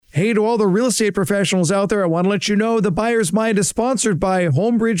Hey, to all the real estate professionals out there, I want to let you know the Buyer's Mind is sponsored by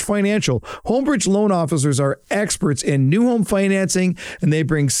Homebridge Financial. Homebridge loan officers are experts in new home financing, and they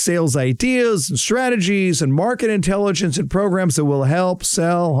bring sales ideas and strategies and market intelligence and programs that will help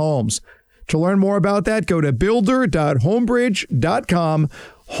sell homes. To learn more about that, go to builder.homebridge.com.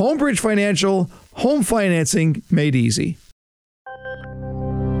 Homebridge Financial, home financing made easy.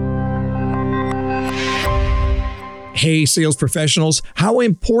 Hey, sales professionals, how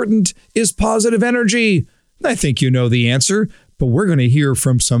important is positive energy? I think you know the answer, but we're going to hear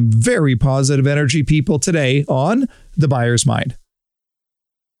from some very positive energy people today on The Buyer's Mind.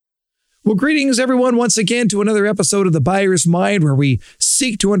 Well, greetings, everyone, once again to another episode of The Buyer's Mind, where we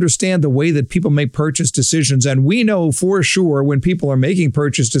seek to understand the way that people make purchase decisions. And we know for sure when people are making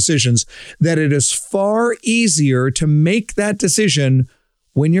purchase decisions that it is far easier to make that decision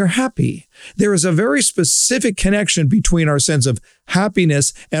when you're happy. There is a very specific connection between our sense of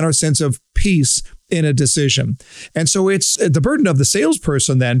happiness and our sense of peace in a decision. And so it's the burden of the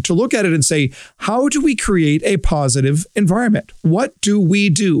salesperson then to look at it and say, how do we create a positive environment? What do we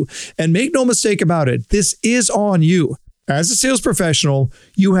do? And make no mistake about it, this is on you. As a sales professional,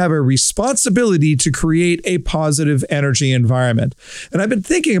 you have a responsibility to create a positive energy environment. And I've been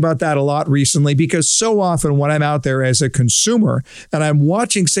thinking about that a lot recently because so often when I'm out there as a consumer and I'm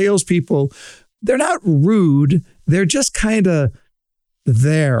watching salespeople, they're not rude. They're just kind of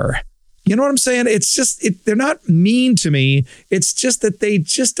there. You know what I'm saying? It's just, they're not mean to me. It's just that they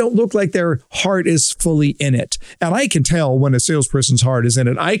just don't look like their heart is fully in it. And I can tell when a salesperson's heart is in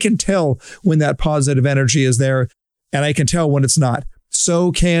it. I can tell when that positive energy is there. And I can tell when it's not.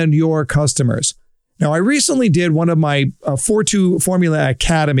 So can your customers. Now, I recently did one of my 4-2 Formula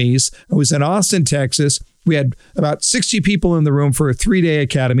Academies. I was in Austin, Texas. We had about 60 people in the room for a 3-day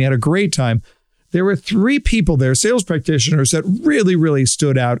academy. I had a great time. There were 3 people there, sales practitioners, that really, really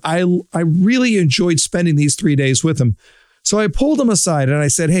stood out. I really enjoyed spending these 3 days with them. So I pulled them aside and I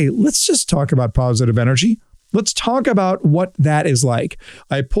said, hey, let's just talk about positive energy. Let's talk about what that is like.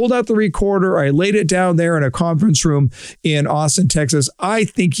 I pulled out the recorder. I laid it down there in a conference room in Austin, Texas. I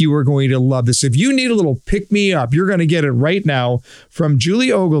think you are going to love this. If you need a little pick-me-up, you're going to get it right now from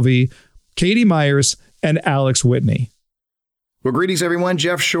Julie Ogilvie, Katie Myers, and Alex Whitney. Well, greetings, everyone.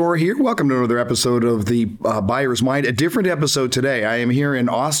 Jeff Shore here. Welcome to another episode of the Buyer's Mind. A different episode today. I am here in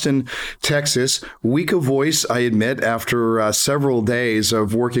Austin, Texas. Week of voice, I admit, after several days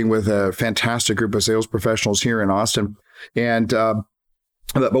of working with a fantastic group of sales professionals here in Austin. And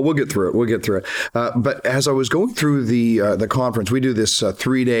but we'll get through it. But as I was going through the conference, we do this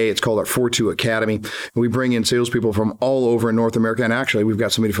 3-day, it's called our 4-2 Academy. And we bring in salespeople from all over North America. And actually, we've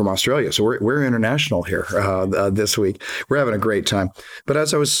got somebody from Australia. So we're international here this week. We're having a great time. But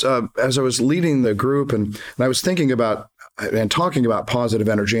as I was leading the group and I was thinking about and talking about positive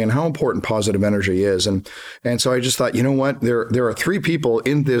energy and how important positive energy is. And so I just thought, you know what, there are 3 people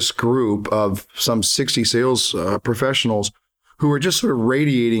in this group of some 60 sales professionals who are just sort of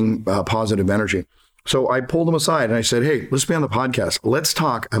radiating positive energy. So I pulled them aside and I said, hey, let's be on the podcast. Let's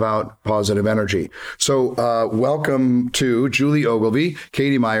talk about positive energy. So welcome to Julie Ogilvie,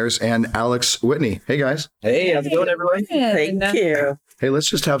 Katie Myers, and Alex Whitney. Hey, guys. Hey, how's it going, everyone? Thank you. Hey,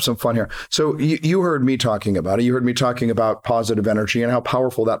 let's just have some fun here. So you heard me talking about it. You heard me talking about positive energy and how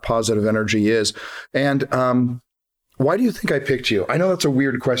powerful that positive energy is. And why do you think I picked you? I know that's a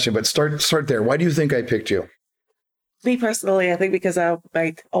weird question, but start there. Why do you think I picked you? Me personally, I think because I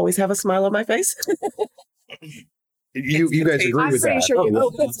might always have a smile on my face. You guys agree with that? Sure you're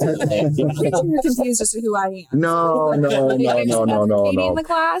confused as to who I am. No. Katie in the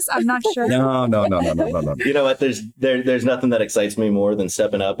class? I'm not sure. No. You know what? There's nothing that excites me more than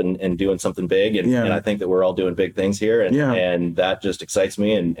stepping up and doing something big. And I think that we're all doing big things here. And that just excites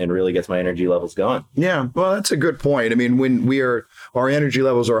me and really gets my energy levels going. Yeah. Well, that's a good point. I mean, when our energy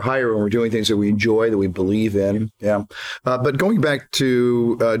levels are higher when we're doing things that we enjoy, that we believe in. Yeah. But going back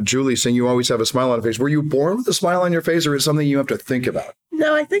to Julie saying you always have a smile on your face. Were you born with a smile on your face, or is it something you have to think about?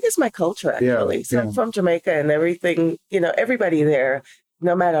 No, I think it's my culture, actually. So I'm from Jamaica, and everything, everybody there,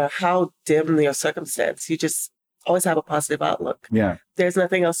 no matter how dim your circumstance, you just always have a positive outlook. Yeah. There's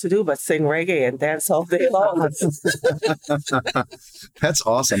nothing else to do but sing reggae and dance all day long. That's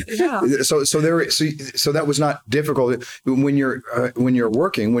awesome. Yeah. So that was not difficult when you're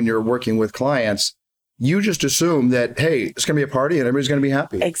working with clients. You just assume that, hey, it's going to be a party and everybody's going to be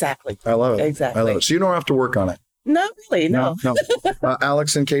happy. Exactly. I love it. Exactly. I love it. So you don't have to work on it. Not really, no.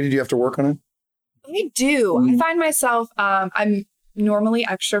 Alex and Katie, do you have to work on it? I do. I find myself, I'm normally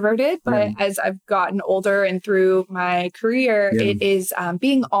extroverted, but as I've gotten older and through my career, it is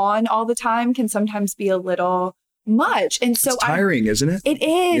being on all the time can sometimes be a little much. And so it's tiring, isn't it? It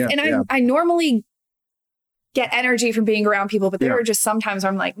is. Yeah, and I normally get energy from being around people, but there are just sometimes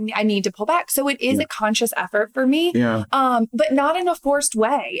where I'm like, I need to pull back. So it is a conscious effort for me, but not in a forced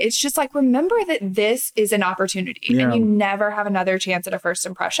way. It's just like, remember that this is an opportunity and you never have another chance at a first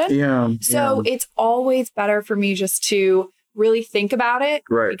impression. So it's always better for me just to really think about it,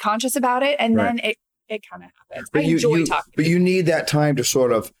 be conscious about it, and then it kind of happens. I enjoy talking. But you need that time to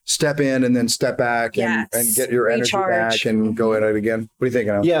sort of step in and then step back and get your energy back and go at it again. What are you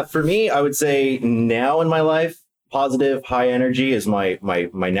thinking of? Yeah, for me, I would say now in my life, positive, high energy is my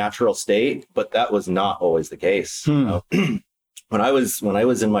natural state, but that was not always the case. You know? When I was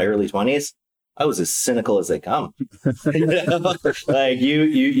in my early 20s, I was as cynical as they come. Like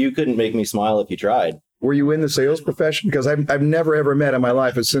you couldn't make me smile if you tried. Were you in the sales profession? Because I've never ever met in my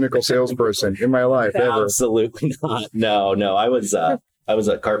life a cynical salesperson in my life ever. Absolutely not. No. I was a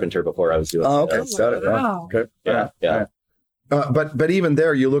carpenter before I was doing. Oh, okay, got it. Wow. Okay, yeah. But even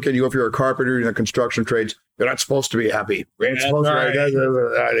there, you look at if you're a carpenter in the construction trades, you're not supposed to be happy. They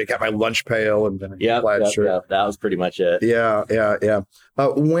got my lunch pail and plaid shirt. Yeah, that was pretty much it. Yeah.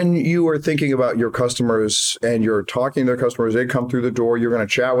 When you are thinking about your customers and you're talking to their customers, they come through the door. You're going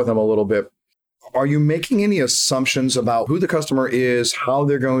to chat with them a little bit. Are you making any assumptions about who the customer is, how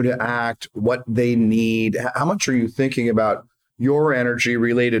they're going to act, what they need? How much are you thinking about your energy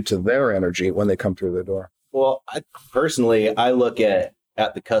related to their energy when they come through the door? Well, I look at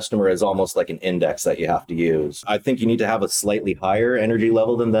the customer as almost like an index that you have to use. I think you need to have a slightly higher energy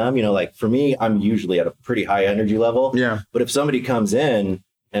level than them. You know, like for me, I'm usually at a pretty high energy level. Yeah. But if somebody comes in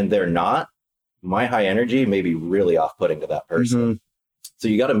and they're not, my high energy may be really off-putting to that person. Mm-hmm. So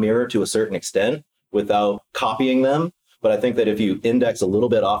you got to mirror to a certain extent without copying them. But I think that if you index a little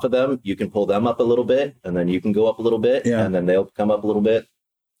bit off of them, you can pull them up a little bit, and then you can go up a little bit, and then they'll come up a little bit.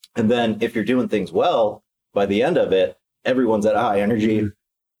 And then if you're doing things well, by the end of it, everyone's at high energy.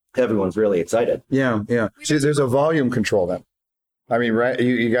 Everyone's really excited. Yeah. See, there's a volume control then. I mean, right?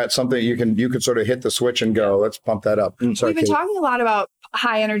 You got something you can sort of hit the switch and go, let's pump that up. We've been talking a lot about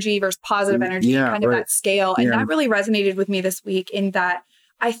high energy versus positive energy, kind of that scale. And that really resonated with me this week in that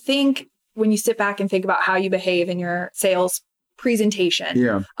I think when you sit back and think about how you behave in your sales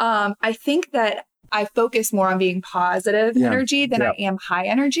presentation, I think that I focus more on being positive energy than I am high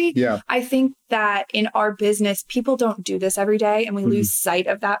energy. I think that in our business, people don't do this every day and we lose sight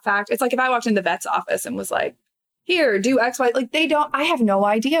of that fact. It's like if I walked in the vet's office and was like, here, do X, Y, like I have no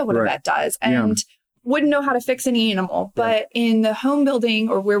idea what a vet does and wouldn't know how to fix any animal. But in the home building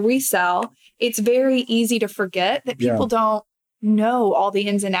or where we sell, it's very easy to forget that people don't know all the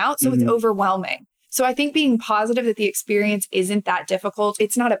ins and outs. So it's overwhelming. So I think being positive that the experience isn't that difficult.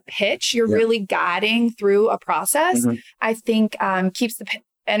 It's not a pitch. You're really guiding through a process. I think keeps the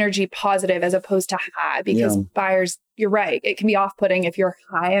energy positive as opposed to high because buyers, you're right. It can be off-putting if you're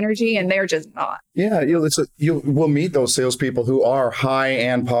high energy and they're just not. Yeah. We'll meet those salespeople who are high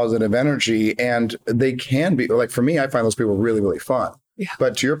and positive energy, and they can be like, for me, I find those people really, really fun. Yeah.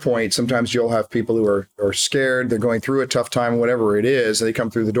 But to your point, sometimes you'll have people who are scared, they're going through a tough time, whatever it is, and they come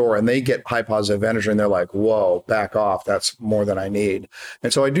through the door and they get high positive energy and they're like, whoa, back off. That's more than I need.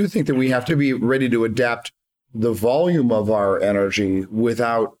 And so I do think that we have to be ready to adapt the volume of our energy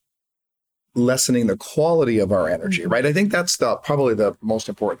without lessening the quality of our energy, right? I think that's probably the most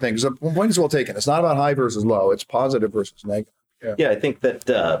important thing. Because the point is well taken. It's not about high versus low. It's positive versus negative. Yeah, I think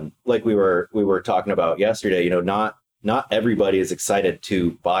that like we were talking about yesterday, not everybody is excited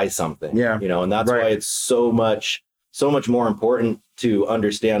to buy something, and that's why it's so much more important to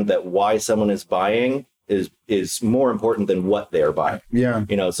understand that why someone is buying is more important than what they're buying. Yeah.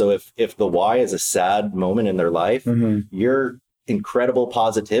 So if the why is a sad moment in their life, your incredible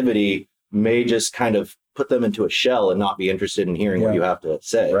positivity may just kind of put them into a shell and not be interested in hearing what you have to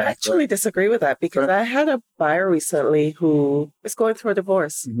say. I actually disagree with that because I had a buyer recently who was going through a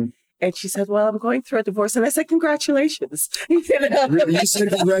divorce. And she said, well, I'm going through a divorce. And I said, congratulations. You said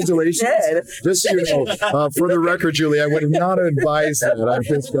congratulations? Just, for the record, Julie, I would not advise that.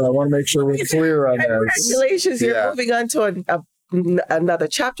 I want to make sure we're clear on that. Congratulations. You're moving on to another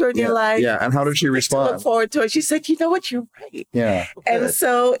chapter in your life. Yeah. And how did she respond? Look forward to it. She said, you know what? You're right. Yeah. And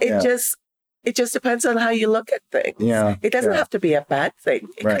so it just depends on how you look at things. Yeah. It doesn't have to be a bad thing.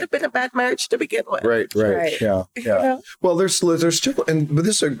 It could have been a bad marriage to begin with. Right. Yeah. Well, there's still, but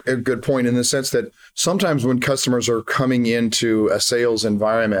this is a good point in the sense that sometimes when customers are coming into a sales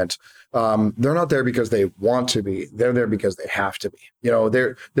environment, They're not there because they want to be. They're there because they have to be.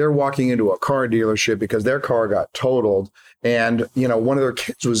 They're walking into a car dealership because their car got totaled and, one of their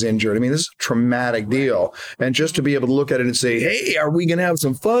kids was injured. I mean, this is a traumatic deal. And just to be able to look at it and say, hey, are we going to have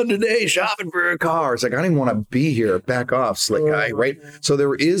some fun today shopping for a car? It's like, I don't even want to be here. Back off, slick guy, right? So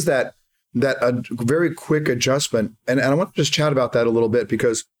there is that a very quick adjustment. And I want to just chat about that a little bit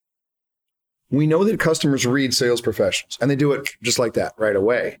because we know that customers read sales professionals and they do it just like that right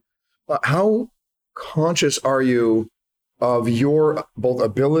away. How conscious are you of your both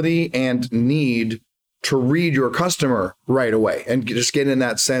ability and need to read your customer right away and just get in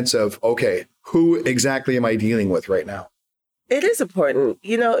that sense of, okay, who exactly am I dealing with right now? It is important.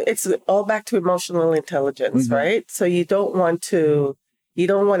 It's all back to emotional intelligence, right? So you don't want to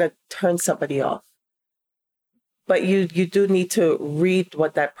turn somebody off, but you do need to read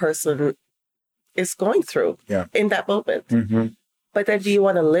what that person is going through in that moment. Mm-hmm. But then do you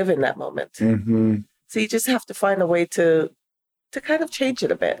want to live in that moment? Mm-hmm. So you just have to find a way to kind of change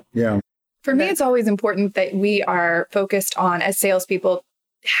it a bit. Yeah. For me, it's always important that we are focused on, as salespeople,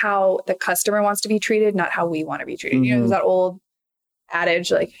 how the customer wants to be treated, not how we want to be treated. Mm-hmm. There's that old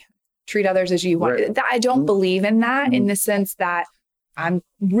adage, like, treat others as you want. Right. I don't believe in that in the sense that I'm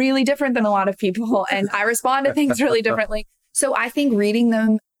really different than a lot of people and I respond to things really differently. So I think reading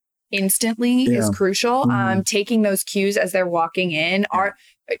them instantly is crucial. Taking those cues as they're walking in are,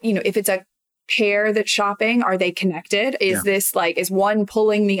 if it's a pair that's shopping, are they connected? Is this is one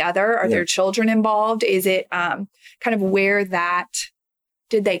pulling the other? Are there children involved? Is it kind of where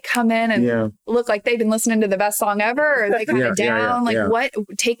did they come in and look like they've been listening to the best song ever? Or are they kind of down? What,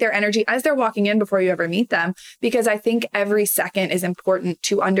 take their energy as they're walking in before you ever meet them? Because I think every second is important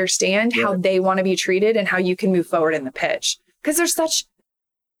to understand how they want to be treated and how you can move forward in the pitch. Because there's such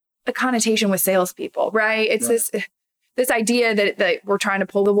a connotation with salespeople, right? It's this idea that we're trying to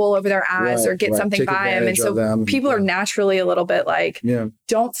pull the wool over their eyes or get something by them. And so people are naturally a little bit like,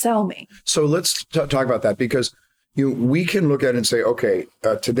 don't sell me. So let's talk about that because we can look at it and say, okay,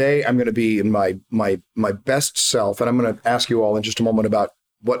 today I'm going to be in my best self. And I'm going to ask you all in just a moment about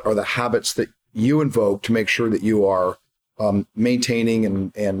what are the habits that you invoke to make sure that you are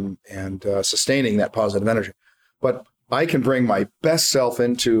maintaining and sustaining that positive energy. But I can bring my best self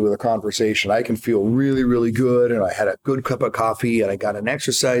into the conversation. I can feel really, really good. And I had a good cup of coffee and I got an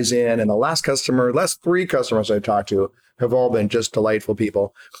exercise in. And the last 3 customers I talked to have all been just delightful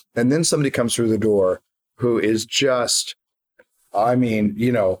people. And then somebody comes through the door who is just,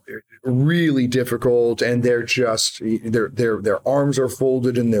 really difficult. And they're just, their arms are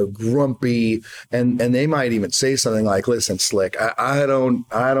folded and they're grumpy. And they might even say something like, listen, Slick, I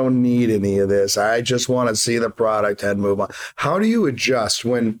don't need any of this. I just want to see the product and move on. How do you adjust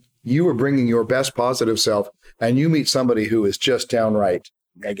when you are bringing your best positive self and you meet somebody who is just downright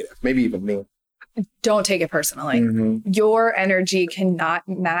negative, maybe even mean? Don't take it personally. Mm-hmm. Your energy cannot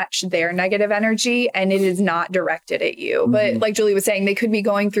match their negative energy and it is not directed at you. Mm-hmm. But like Julie was saying, they could be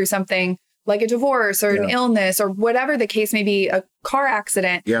going through something like a divorce or an illness or whatever the case may be, a car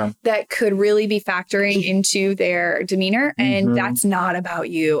accident that could really be factoring into their demeanor. And that's not about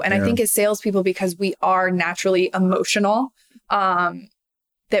you. And I think as salespeople, because we are naturally emotional,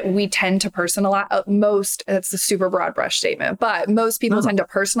 that we tend to personalize that's a super broad brush statement, but most people tend to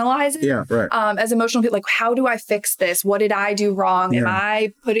personalize it as emotional people. Like, how do I fix this? What did I do wrong? Am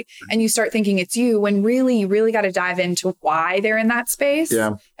I putting, and you start thinking it's you when really, you really got to dive into why they're in that space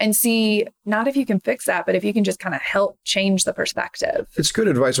and see, not if you can fix that, but if you can just kind of help change the perspective. It's good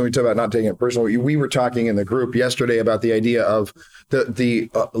advice when we talk about not taking it personal. We were talking in the group yesterday about the idea of the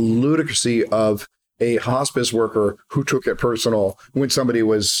ludicrousy of a hospice worker who took it personal when somebody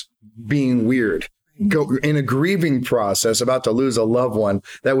was being weird. Go in a grieving process about to lose a loved one,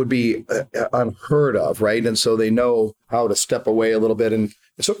 that would be unheard of, right? And so they know how to step away a little bit and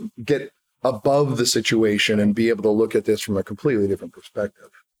sort of get above the situation and be able to look at this from a completely different perspective.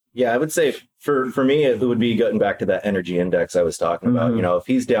 Yeah, I would say for me, it would be getting back to that energy index I was talking about. If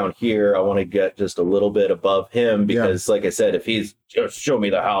he's down here, I want to get just a little bit above him because, like I said, if he's just show me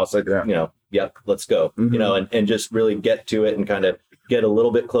the house, let's go, and just really get to it and kind of get a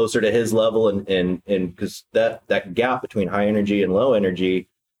little bit closer to his level. And because that gap between high energy and low energy,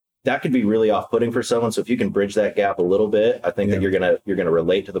 that could be really off-putting for someone. So if you can bridge that gap a little bit, I think that you're gonna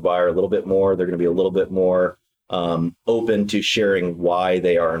relate to the buyer a little bit more. They're gonna be a little bit more open to sharing why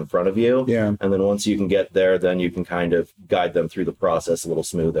they are in front of you. Yeah. And then once you can get there, then you can kind of guide them through the process a little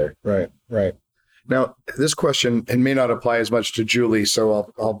smoother. Right. Now, this question, it may not apply as much to Julie, so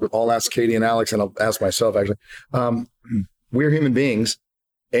I'll ask Katie and Alex, and I'll ask myself, actually. We're human beings,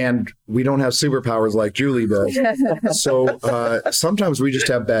 And we don't have superpowers like Julie does. So sometimes we just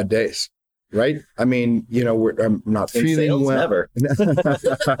have bad days. Right? I mean, I'm not feeling well. Never. I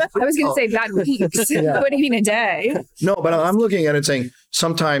was going to say bad weeks. What do you mean a day? No, but I'm looking at it saying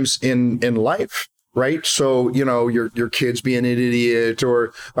sometimes in life, right? So, your kid's being an idiot,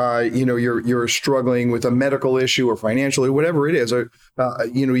 or, you're struggling with a medical issue or financially, whatever it is, or,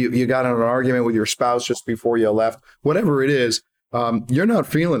 you got in an argument with your spouse just before you left, whatever it is, you're not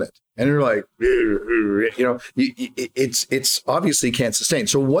feeling it. And you're like, it's obviously can't sustain.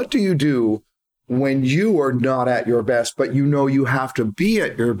 So what do you do when you are not at your best, but you have to be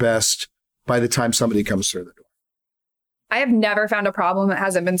at your best by the time somebody comes through the door? I have never found a problem that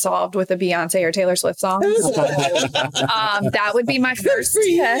hasn't been solved with a Beyonce or Taylor Swift song. That would be my first.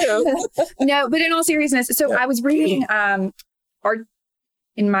 No, but in all seriousness, so I was reading,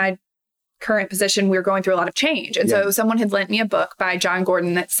 in my current position, we were going through a lot of change. And so someone had lent me a book by John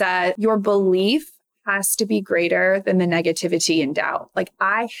Gordon that said, your belief has to be greater than the negativity and doubt. Like,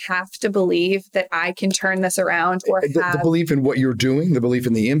 I have to believe that I can turn this around, or the belief in what you're doing, the belief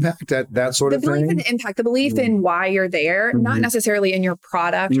in the impact, that sort of thing. The belief in the impact, the belief in why you're there, not necessarily in your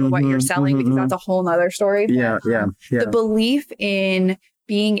product or what you're selling, because that's a whole nother story. The belief in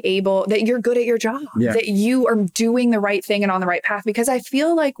being able, that you're good at your job, that you are doing the right thing and on the right path. Because I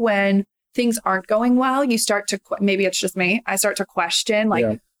feel like when things aren't going well, you start to, maybe it's just me, I start to question,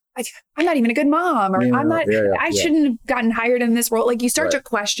 like, I'm not even a good mom, or I shouldn't have gotten hired in this role. Like, you start to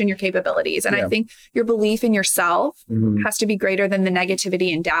question your capabilities. And I think your belief in yourself has to be greater than the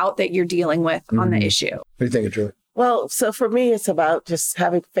negativity and doubt that you're dealing with on the issue. What do you think, Julie? Well, so for me, it's about just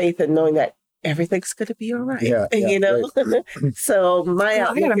having faith and knowing that everything's going to be all right. So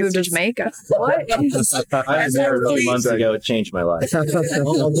I gotta move to Jamaica. What? I was there 3 months ago. It changed my life. About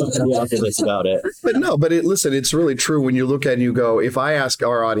it. But listen, it's really true when you look at it and you go, if I ask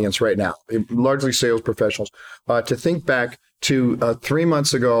our audience right now, largely sales professionals, to think back to 3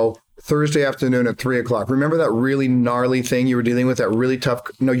 months ago, Thursday afternoon at 3:00. Remember that really gnarly thing you were dealing with, that really tough?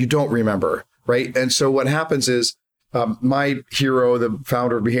 No, you don't remember, right? And so what happens is, my hero, the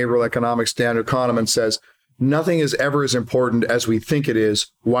founder of behavioral economics, Daniel Kahneman, says, nothing is ever as important as we think it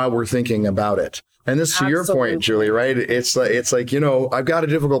is while we're thinking about it. And this is to your point, Julie, right? It's like, I've got a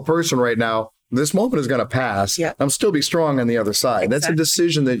difficult person right now. This moment is going to pass. I'm still be strong on the other side. Exactly. That's a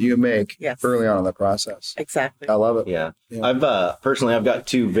decision that you make early on in the process. Exactly. I love it. Yeah. I've got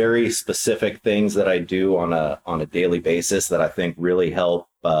two very specific things that I do on a daily basis that I think really help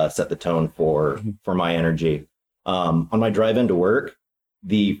set the tone for my energy. On my drive into work,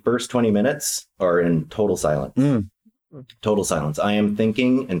 the first 20 minutes are in total silence. Total silence. I am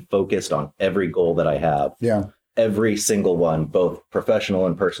thinking and focused on every goal that I have. Every single one, both professional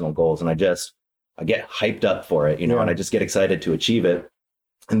and personal goals. And I get hyped up for it, and I just get excited to achieve it.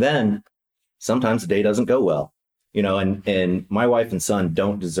 And then sometimes the day doesn't go well, and my wife and son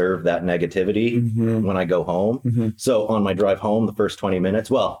don't deserve that negativity when I go home. So on my drive home, the first 20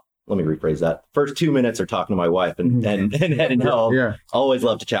 minutes, let me rephrase that. First 2 minutes are talking to my wife and heading home. Always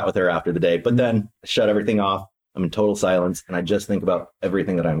love to chat with her after the day, but then I shut everything off. I'm in total silence and I just think about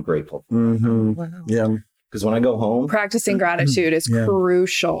everything that I'm grateful for. Yeah. Because when I go home, practicing gratitude is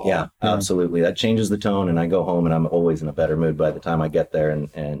crucial. Yeah, absolutely. That changes the tone, and I go home and I'm always in a better mood by the time I get there,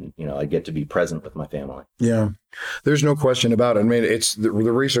 and I get to be present with my family. Yeah. There's no question about it. I mean, it's the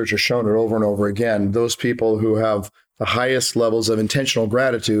research has shown it over and over again. Those people who have the highest levels of intentional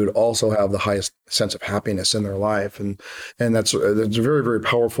gratitude also have the highest sense of happiness in their life. And that's very, very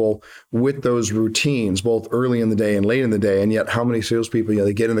powerful with those routines, both early in the day and late in the day. And yet how many salespeople,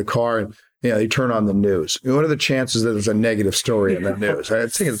 they get in the car and they turn on the news. What are the chances that there's a negative story in the news? I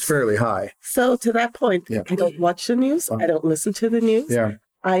think it's fairly high. So to that point, I don't watch the news. I don't listen to the news.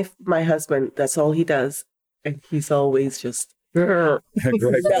 My husband, that's all he does. And he's always just... So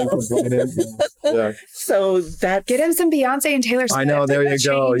that, get him some Beyonce and Taylor Swift. I know, there you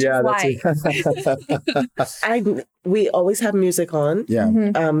go. Yeah, that's we always have music on.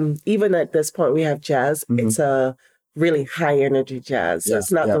 Even at this point, we have jazz. It's a really high energy jazz. So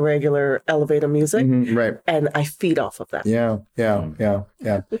it's not the regular elevator music. Right. And I feed off of that. Yeah.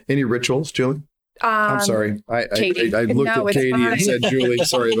 Any rituals, Julie? I'm sorry. I looked at Katie and said, Julie,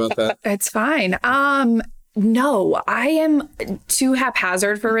 sorry about that. It's fine. No, I am too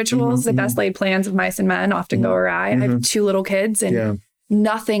haphazard for rituals. The best laid plans of mice and men often go awry. I have 2 little kids and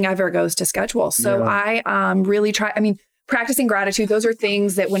nothing ever goes to schedule. So I really try. I mean, practicing gratitude, those are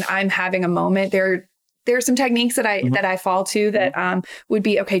things that when I'm having a moment, there are some techniques that I fall to that would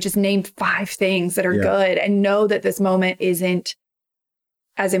be, okay, just name 5 things that are good and know that this moment isn't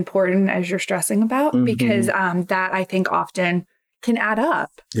as important as you're stressing about, because that I think often can add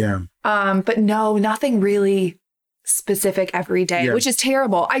up. Yeah. But no, nothing really specific every day, which is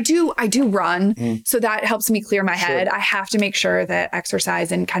terrible. I do run. So that helps me clear my head. I have to make sure that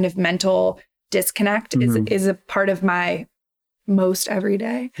exercise and kind of mental disconnect is a part of my most every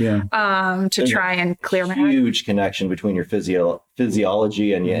day. To try and clear my head. Huge connection between your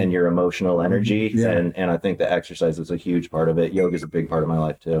physiology and your emotional energy. And I think the exercise is a huge part of it. Yoga is a big part of my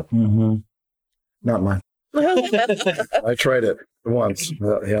life too. Not mine. I tried it once.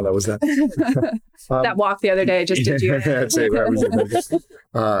 That was that. That walk the other day just did you.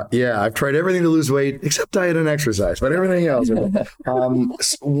 I've tried everything to lose weight except diet and exercise, but everything else.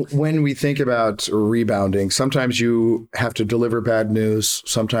 When we think about rebounding, sometimes you have to deliver bad news.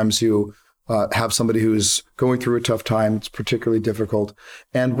 Sometimes you have somebody who's going through a tough time. It's particularly difficult,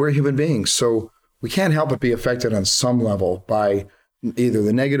 and we're human beings, so we can't help but be affected on some level by either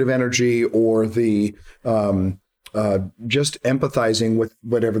the negative energy or the just empathizing with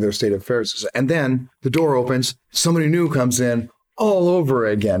whatever their state of affairs is. And then the door opens, somebody new comes in all over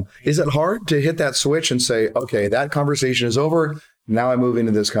again. Is it hard to hit that switch and say, okay, that conversation is over. Now I move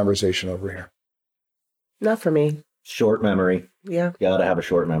into this conversation over here? Not for me. Short memory. Yeah. You gotta have a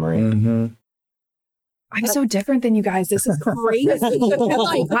short memory. I'm so different than you guys. This is crazy.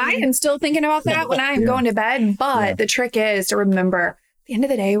 I am still thinking about that when I am going to bed. But the trick is to remember, at the end of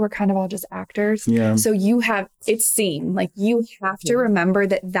the day, we're kind of all just actors. So it's seen. Like, you have to remember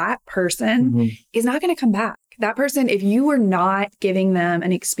that person is not going to come back. That person, if you are not giving them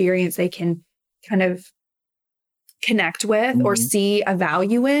an experience they can kind of connect with or see a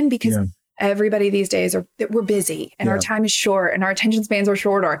value in, because everybody these days we're busy and our time is short and our attention spans are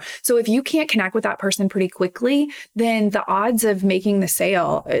shorter. So if you can't connect with that person pretty quickly, then the odds of making the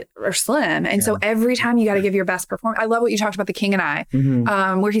sale are slim. And so every time you got to give your best performance. I love what you talked about, the King and I,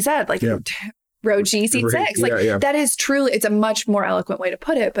 where he said row G, seat 6. That is truly, it's a much more eloquent way to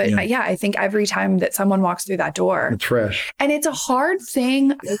put it. But I think every time that someone walks through that door, it's fresh. And it's a hard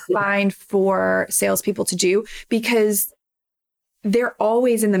thing I find for salespeople to do, because they're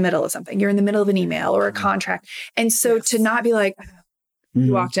always in the middle of something. You're in the middle of an email or a contract. And so to not be like,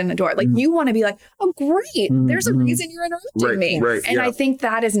 you walked in the door, like you want to be like, oh, great. There's a reason you're interrupting me. And I think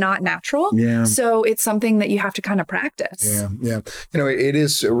that is not natural. So it's something that you have to kind of practice. You know, it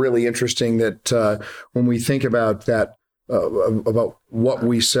is really interesting that when we think about that, about what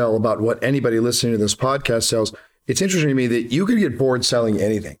we sell, about what anybody listening to this podcast sells, it's interesting to me that you could get bored selling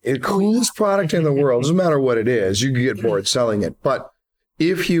anything. It's the coolest product in the world. Doesn't matter what it is. You could get bored selling it. But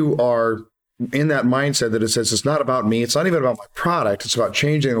if you are in that mindset that it says it's not about me, it's not even about my product, it's about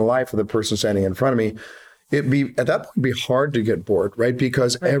changing the life of the person standing in front of me, at that point be hard to get bored, right?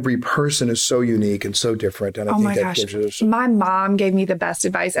 Because every person is so unique and so different. And I think that gives you my mom gave me the best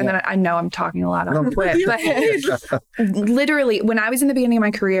advice. And then I know I'm talking a lot on her clip, but literally when I was in the beginning of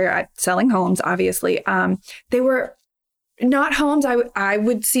my career selling homes, obviously, they were not homes I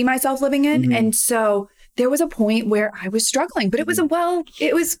would see myself living in. And so there was a point where I was struggling, but it was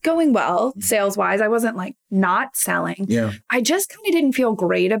going well sales wise. I wasn't like not selling. I just kind of didn't feel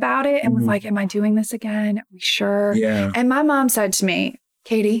great about it and was like, am I doing this again? Are we sure? And my mom said to me,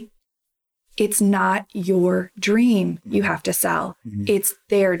 Katie, it's not your dream you have to sell. It's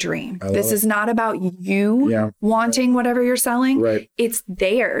their dream. This is not about you wanting whatever you're selling. It's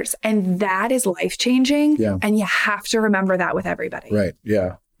theirs. And that is life-changing. And you have to remember that with everybody.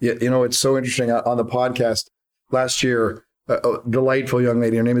 Yeah, you know, it's so interesting. On the podcast last year, a delightful young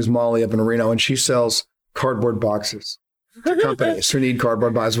lady, her name is Molly up in Reno, and she sells cardboard boxes to companies who need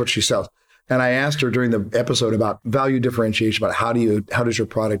cardboard boxes, what she sells. And I asked her during the episode about value differentiation, about how does your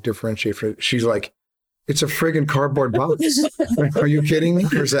product differentiate? She's like, it's a friggin' cardboard box. Are you kidding me?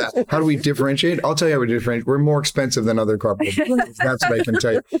 Or is that, how do we differentiate? I'll tell you how we differentiate. We're more expensive than other cardboard boxes. That's what I can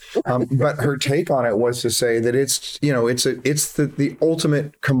tell you. But her take on it was to say that it's the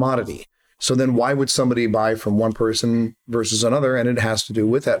ultimate commodity. So then why would somebody buy from one person versus another? And it has to do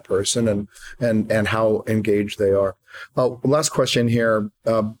with that person and how engaged they are. Last question here.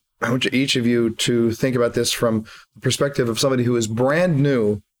 I want each of you to think about this from the perspective of somebody who is brand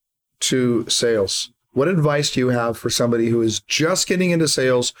new to sales. What advice do you have for somebody who is just getting into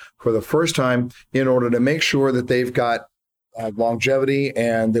sales for the first time in order to make sure that they've got longevity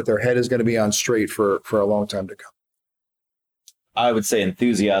and that their head is going to be on straight for a long time to come? I would say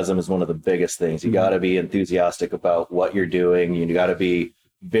enthusiasm is one of the biggest things. You got to be enthusiastic about what you're doing. You got to be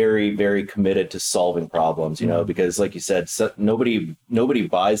very, very committed to solving problems, because like you said, nobody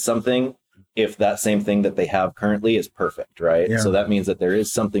buys something if that same thing that they have currently is perfect, right? Yeah. So that means that there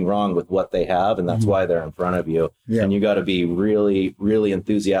is something wrong with what they have, and that's why they're in front of you. Yeah. And you got to be really, really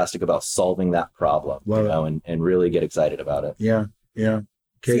enthusiastic about solving that problem, and really get excited about it. Yeah, yeah.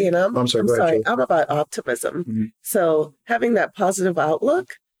 Okay. See, and I'm sorry, I'm about optimism. Mm-hmm. So having that positive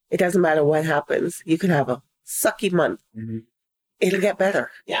outlook, it doesn't matter what happens. You could have a sucky month. Mm-hmm. It'll get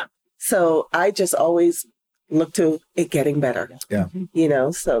better. Yeah. So I just always look to it getting better.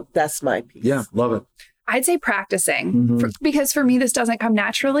 Yeah. So that's my piece. Yeah. Love it. I'd say practicing because for me, this doesn't come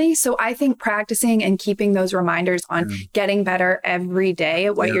naturally. So I think practicing and keeping those reminders on getting better every day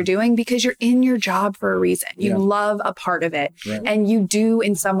at what you're doing, because you're in your job for a reason. You love a part of it, and you do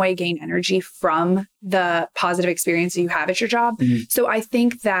in some way gain energy from the positive experience that you have at your job. Mm-hmm. So I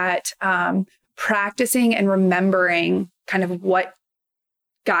think that practicing and remembering kind of what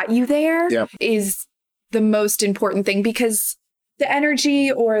got you there is the most important thing, because the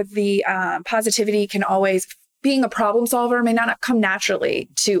energy or the positivity can always, being a problem solver may not come naturally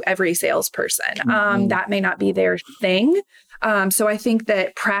to every salesperson. That may not be their thing. So I think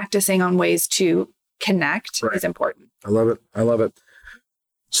that practicing on ways to connect is important. I love it. I love it.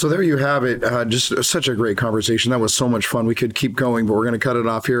 So there you have it. Just such a great conversation. That was so much fun. We could keep going, but we're going to cut it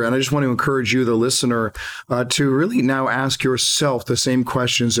off here. And I just want to encourage you, the listener, to really now ask yourself the same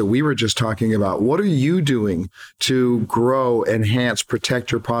questions that we were just talking about. What are you doing to grow, enhance,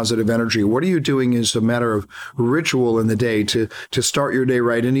 protect your positive energy? What are you doing as a matter of ritual in the day to start your day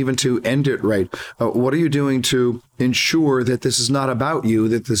right and even to end it right? What are you doing to ensure that this is not about you,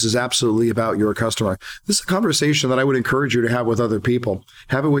 that this is absolutely about your customer? This is a conversation that I would encourage you to have with other people.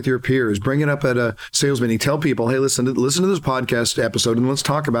 Have it with your peers. Bring it up at a sales meeting. Tell people, hey, listen to this podcast episode and let's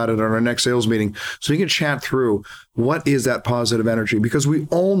talk about it on our next sales meeting, so you can chat through what is that positive energy, because we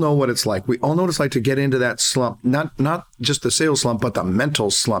all know what it's like. We all know what it's like to get into that slump, not just the sales slump, but the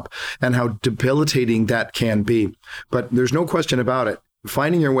mental slump, and how debilitating that can be. But there's no question about it.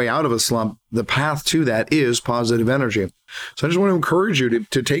 Finding your way out of a slump, the path to that is positive energy. So I just want to encourage you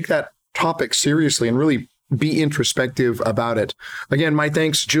to take that topic seriously and really be introspective about it. Again, my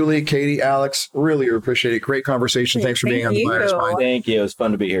thanks, Julie, Katie, Alex. Really appreciate it. Great conversation. Thanks for being on the Buyer's Mind. Thank you. It was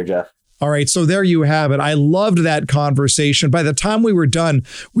fun to be here, Jeff. All right, so there you have it. I loved that conversation. By the time we were done,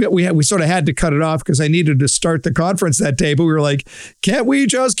 we sort of had to cut it off because I needed to start the conference that day. But we were like, can't we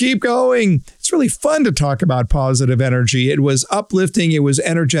just keep going? It's really fun to talk about positive energy. It was uplifting, it was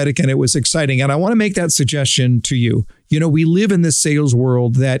energetic, and it was exciting. And I want to make that suggestion to you. You know, we live in this sales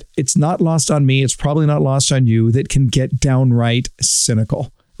world that it's not lost on me, it's probably not lost on you, that can get downright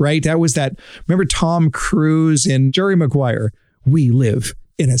cynical, right? Remember Tom Cruise in Jerry Maguire? We live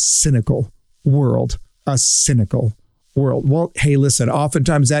in a cynical world. Well, hey, listen,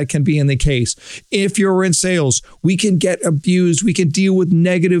 oftentimes that can be in the case. If you're in sales, we can get abused. We can deal with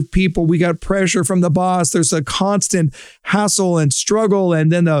negative people. We got pressure from the boss. There's a constant hassle and struggle,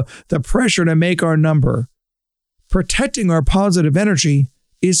 and then the pressure to make our number. Protecting our positive energy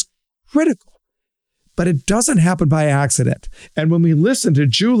is critical. But it doesn't happen by accident. And when we listen to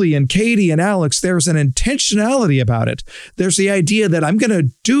Julie and Katie and Alex, there's an intentionality about it. There's the idea that I'm going to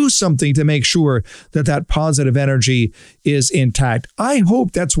do something to make sure that positive energy is intact. I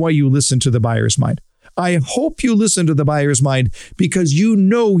hope that's why you listen to the Buyer's Mind. I hope you listen to the Buyer's Mind because you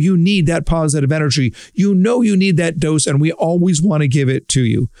know you need that positive energy. You know you need that dose, and we always want to give it to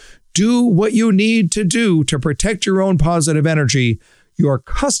you. Do what you need to do to protect your own positive energy. Your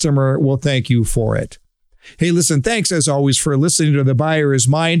customer will thank you for it. Hey, listen, thanks as always for listening to The Buyer's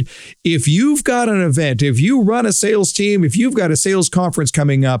Mind. If you've got an event, if you run a sales team, if you've got a sales conference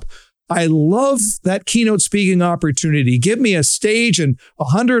coming up, I love that keynote speaking opportunity. Give me a stage and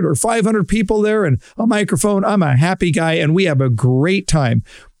 100 or 500 people there and a microphone. I'm a happy guy, and we have a great time.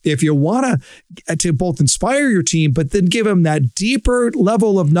 If you want to both inspire your team, but then give them that deeper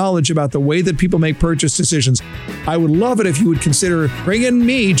level of knowledge about the way that people make purchase decisions, I would love it if you would consider bringing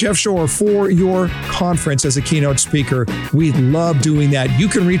me, Jeff Shore, for your conference as a keynote speaker. We love doing that. You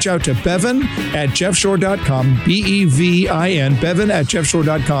can reach out to Bevin@jeffshore.com, BEVIN,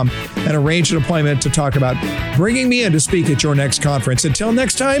 Bevin@jeffshore.com, and arrange an appointment to talk about bringing me in to speak at your next conference. Until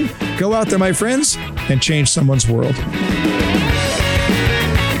next time, go out there, my friends, and change someone's world.